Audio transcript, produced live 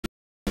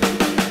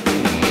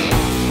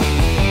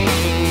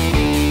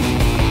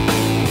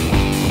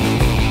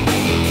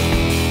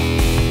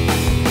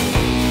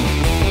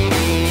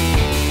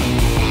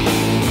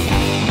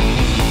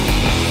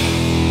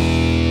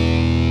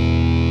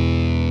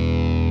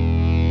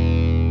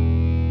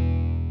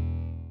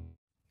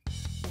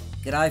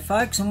G'day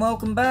folks and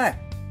welcome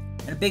back,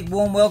 and a big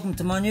warm welcome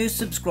to my new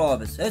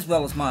subscribers as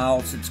well as my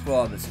old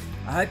subscribers.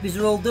 I hope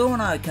you're all doing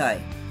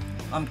okay.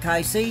 I'm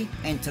KC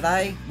and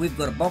today we've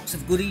got a box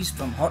of goodies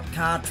from Hot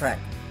Car Track.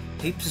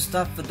 Heaps of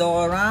stuff for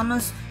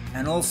dioramas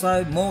and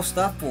also more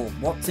stuff for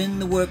what's in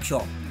the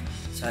workshop.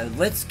 So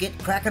let's get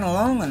cracking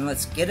along and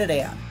let's get it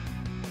out.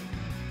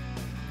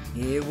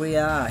 Here we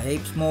are,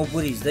 heaps more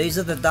goodies. These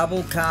are the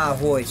double car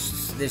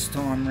hoists this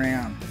time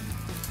round.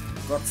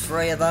 Got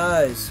 3 of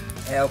those.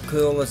 How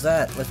cool is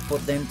that? Let's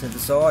put them to the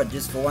side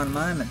just for one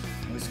moment.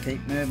 Let's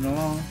keep moving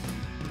along.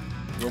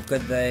 Look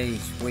at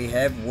these. We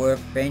have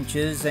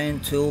workbenches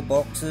and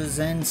toolboxes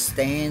and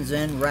stands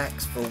and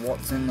racks for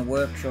what's in the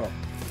workshop.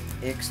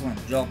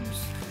 Excellent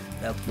jobs.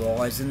 The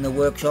guys in the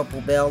workshop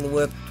will be able to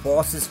work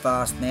twice as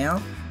fast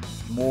now.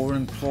 More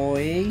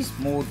employees,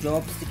 more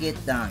jobs to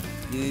get done.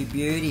 You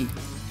beauty.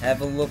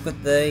 Have a look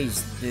at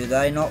these. Do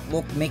they not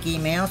look Mickey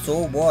Mouse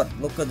or what?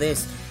 Look at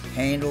this.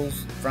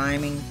 Handles,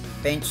 framing,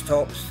 bench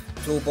tops,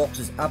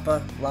 toolboxes,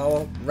 upper,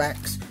 lower,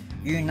 racks,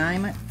 you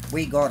name it,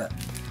 we got it.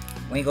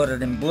 We got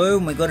it in blue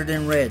and we got it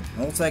in red.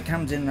 It also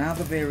comes in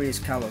other various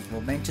colours.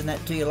 We'll mention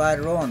that to you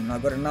later on.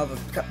 I've got another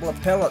couple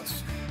of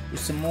pellets with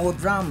some more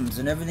drums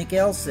and everything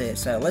else there.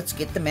 So let's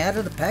get them out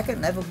of the packet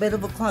and have a bit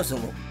of a closer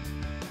look.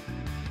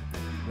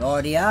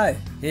 Rightio,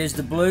 here's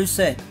the blue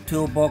set.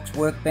 Toolbox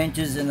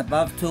workbenches and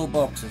above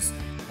toolboxes.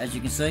 As you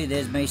can see,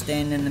 there's me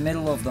standing in the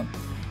middle of them.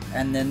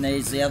 And then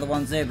there's the other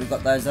ones there. We've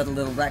got those other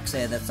little racks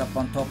there that's up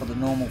on top of the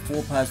normal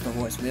 4-poster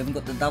hoist. We haven't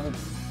got the double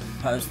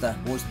poster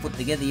hoist put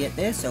together yet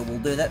there, so we'll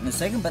do that in a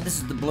second. But this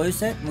is the blue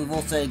set and we've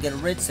also got a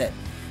red set.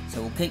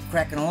 So we'll keep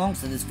cracking along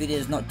so this video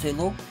is not too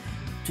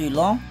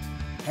long.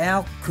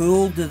 How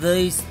cool do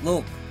these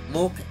look?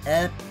 Look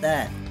at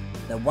that.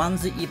 The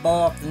ones that you buy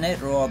off the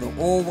net are either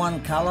all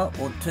one colour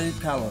or 2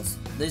 colours.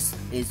 This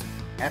is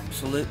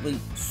absolutely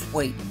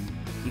sweet.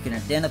 You can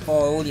identify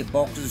all your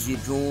boxes, your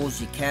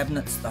drawers, your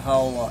cabinets, the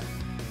whole lot,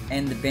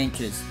 and the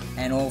benches,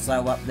 and also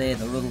up there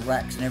the little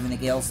racks and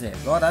everything else there.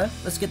 Righto,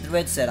 let's get the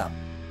red set up.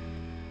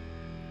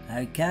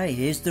 Okay,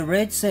 here's the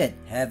red set.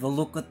 Have a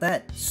look at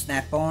that.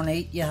 Snap-on,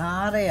 eat your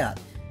heart out.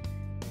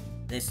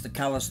 That's the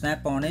colour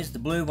Snap-on is. The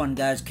blue one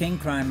goes King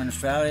Chrome in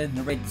Australia, and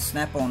the red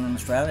Snap-on in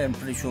Australia. I'm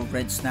pretty sure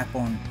red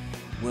Snap-on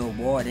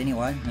worldwide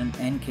anyway,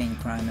 and King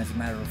Chrome as a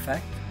matter of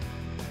fact.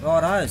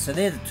 Righto, so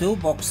they're the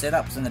toolbox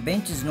setups and the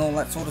benches and all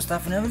that sort of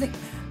stuff and everything.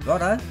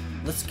 Righto,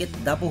 let's get the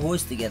double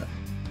hoist together.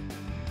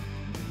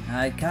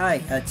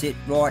 Okay, that's it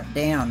right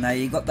down. Now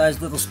you've got those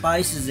little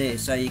spaces there,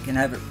 so you can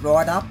have it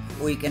right up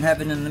or you can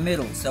have it in the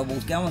middle. So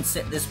we'll go and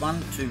set this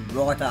one to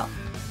right up.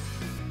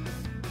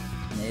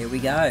 There we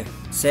go,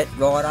 set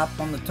right up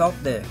on the top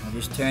there. I'll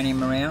just turn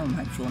him around,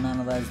 make sure none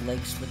of those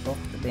legs slip off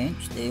the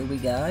bench. There we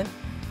go,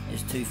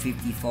 there's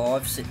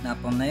 255 sitting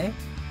up on there.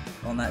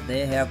 On that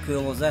there, how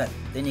cool is that?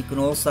 Then you can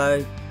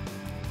also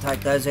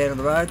take those out of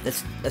the road.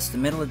 That's the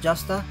metal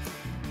adjuster,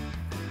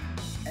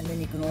 and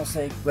then you can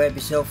also grab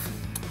yourself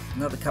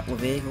another couple of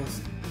vehicles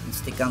and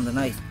stick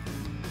underneath,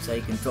 so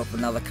you can drop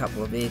another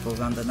couple of vehicles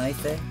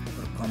underneath there.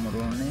 Put a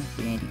Commodore on there,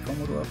 the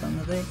anti-Commodore up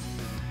under there.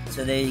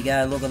 So there you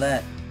go, look at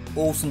that.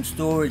 Awesome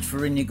storage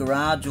for in your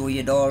garage or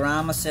your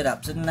diorama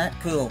setups. Isn't that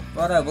cool?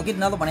 Righto, we'll get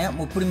another one out and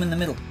we'll put him in the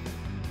middle.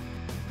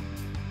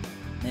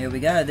 There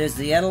we go, there's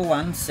the adult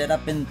one set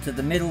up into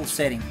the middle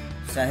setting.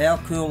 So how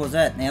cool is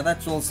that? Now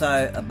that's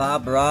also a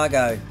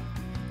Barbarago,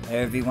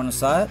 however you want to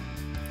say it,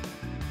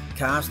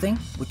 casting,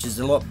 which is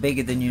a lot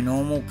bigger than your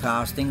normal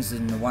castings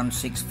in the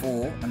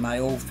 164, and they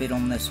all fit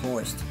on this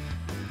hoist.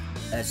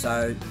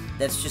 So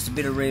that's just a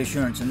bit of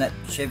reassurance. And that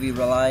Chevy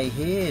Relay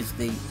here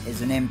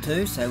is an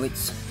M2, so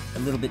it's a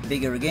little bit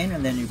bigger again,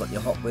 and then you've got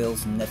your Hot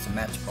Wheels and that's a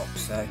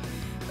Matchbox, so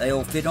they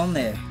all fit on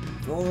there.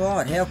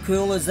 Alright, how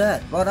cool is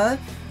that? Righto,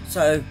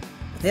 so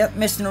without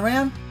messing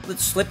around,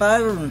 let's slip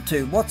over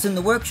into what's in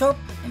the workshop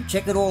and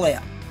check it all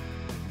out.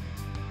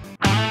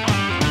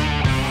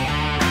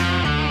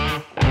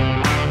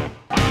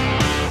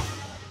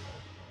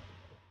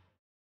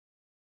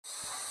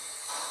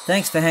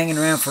 Thanks for hanging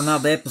around for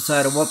another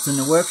episode of What's in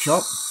the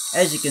Workshop.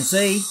 As you can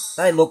see,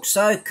 they look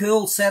so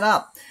cool set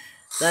up.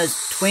 Those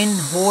twin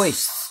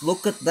hoists,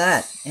 look at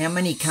that. How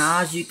many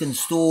cars you can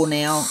store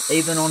now,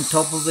 even on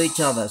top of each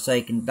other, so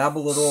you can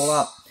double it all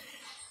up.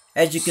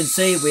 As you can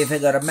see,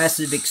 we've got a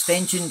massive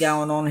extension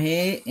going on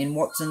here in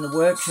what's in the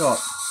workshop.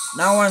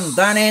 No one,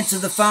 don't answer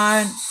the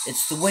phone.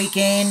 It's the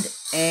weekend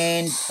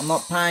and I'm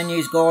not paying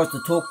you guys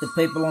to talk to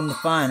people on the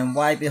phone. I'm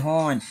way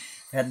behind.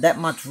 I've had that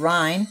much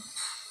rain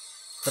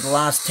for the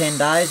last 10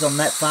 days. I'm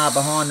that far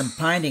behind in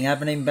painting. I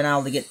haven't even been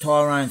able to get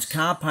Tyrone's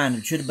car painted.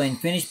 It should have been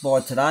finished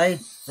by today,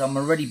 so I'm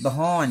already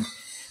behind.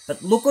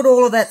 But look at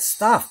all of that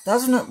stuff.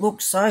 Doesn't it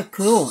look so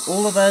cool?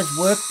 All of those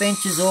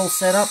workbenches all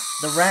set up,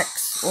 the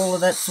racks, all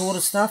of that sort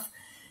of stuff,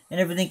 and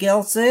everything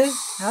else there.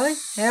 Hey,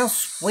 how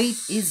sweet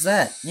is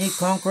that? New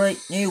concrete,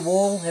 new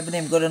wall. Haven't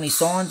even got any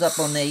signs up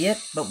on there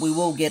yet, but we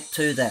will get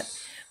to that.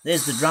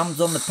 There's the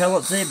drums on the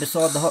pellets there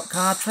beside the Hot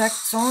Car Track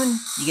sign.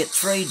 You get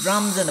 3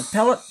 drums and a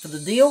pellet for the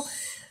deal.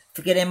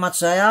 forget how much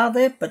they are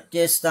there, but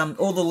just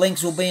all the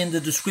links will be in the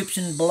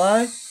description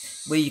below,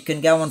 where you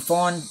can go and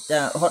find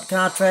Hot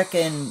Car Track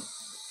and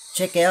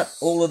check out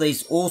all of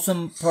these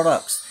awesome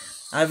products.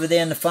 Over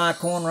there in the far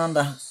corner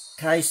under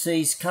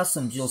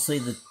KC'sKustoms, you'll see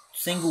the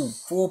single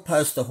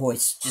 4-poster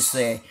hoist just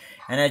there.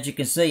 And as you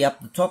can see up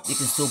the top, you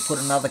can still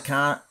put another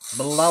car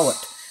below it.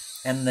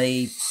 And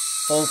the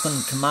Falcon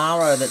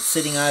Camaro that's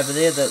sitting over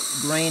there, the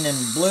green and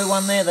blue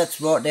one there, that's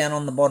right down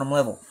on the bottom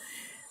level.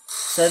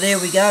 So there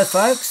we go,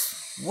 folks.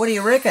 What do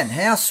you reckon?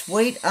 How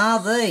sweet are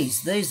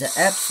these? These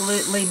are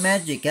absolutely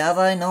magic, are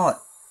they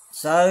not?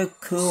 So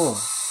cool.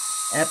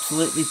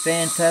 Absolutely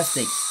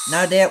fantastic.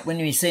 No doubt when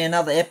we see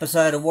another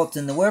episode of What's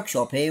in the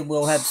Workshop here,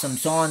 we'll have some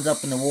signs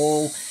up in the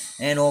wall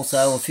and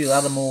also a few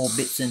other more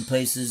bits and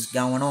pieces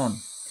going on.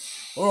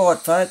 Alright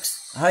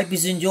folks, I hope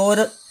you've enjoyed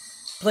it.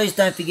 Please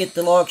don't forget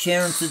to like,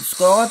 share and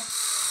subscribe.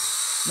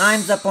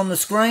 Names up on the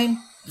screen.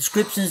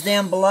 Descriptions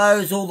down below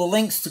is all the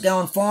links to go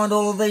and find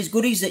all of these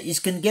goodies that you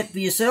can get for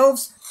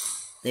yourselves.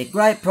 They're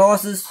great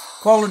prices,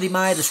 quality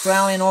made,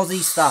 Australian,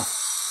 Aussie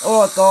stuff.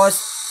 Alright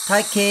guys,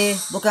 take care,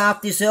 look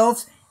after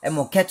yourselves, and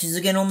we'll catch you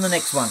again on the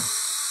next one.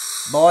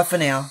 Bye for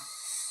now.